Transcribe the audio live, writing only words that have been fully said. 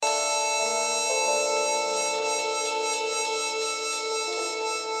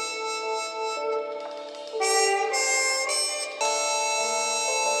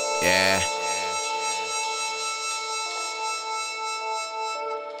Yeah.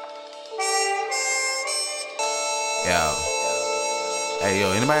 Yo. Hey,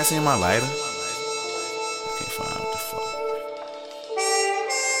 yo, anybody seen my lighter? I can't find what the fuck.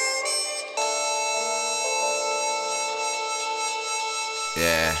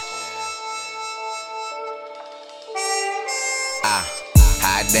 Yeah.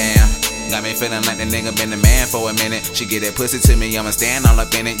 Hot damn. Got me feeling like the nigga been the man for a minute. She get that pussy to me, I'ma stand all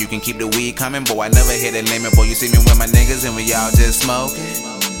up in it. You can keep the weed coming, boy, I never hit a limit. Boy, you see me with my niggas and we all just smoking.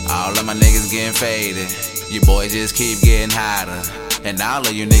 All of my niggas getting faded. You boys just keep getting hotter. And all of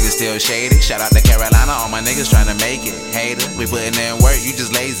you niggas still shady. Shout out to Carolina, all my niggas tryna make it. Hater, we putting in work, you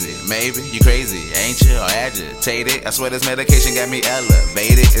just lazy. Maybe, you crazy, ain't you? Or agitated. I swear this medication got me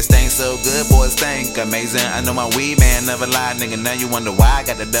elevated. It stinks so good, boy, it stink amazing. I know my weed man never lied, nigga. Now you wonder why I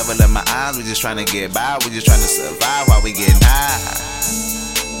got the devil in my eyes. We just tryna get by, we just tryna survive while we getting high.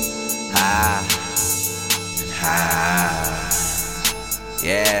 High.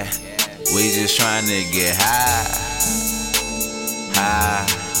 Yeah, we just tryna get high.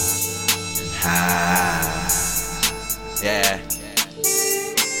 Yeah.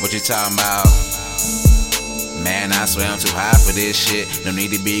 What you talking about? Man, I swear I'm too high for this shit. No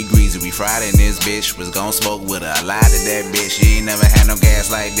need to be greasy, we fried in this bitch. Was gon' smoke with her, I lied to that bitch. You ain't never had no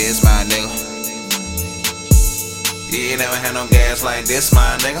gas like this, my nigga. You ain't never had no gas like this,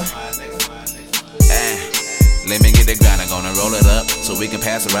 my nigga. Let me get the grind, I'm gonna roll it up so we can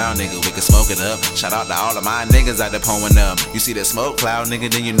pass around, nigga, we can smoke it up. Shout out to all of my niggas out there pulling up. You see that smoke cloud, nigga,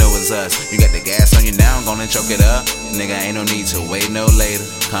 then you know it's us. You got the gas on you now, I'm gonna choke it up. Nigga, ain't no need to wait no later.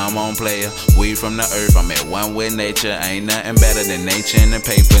 Come on, player, we from the earth, I'm at one with nature. Ain't nothing better than nature and the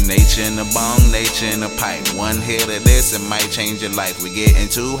paper, nature and the bong, nature and the pipe. One hit of this, it might change your life. We getting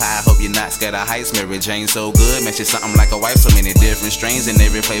too high, hope you're not scared of heights. Mary Jane so good, man, she's something like a wife. So many different strains in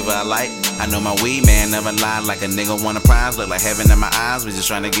every flavor I like. I know my weed man never lied. Like a nigga want a prize, look like heaven in my eyes. We just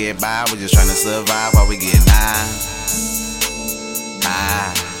tryna get by, we just tryna survive while we getting high.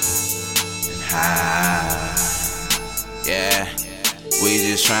 Yeah, we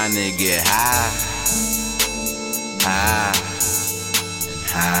just tryna get high.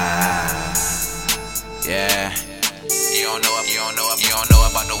 Yeah. You don't know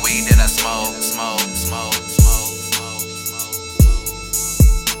about the weed that I smoke.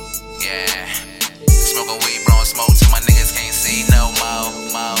 Yeah. Smoking weed, blowing smoke till my niggas can't see no more.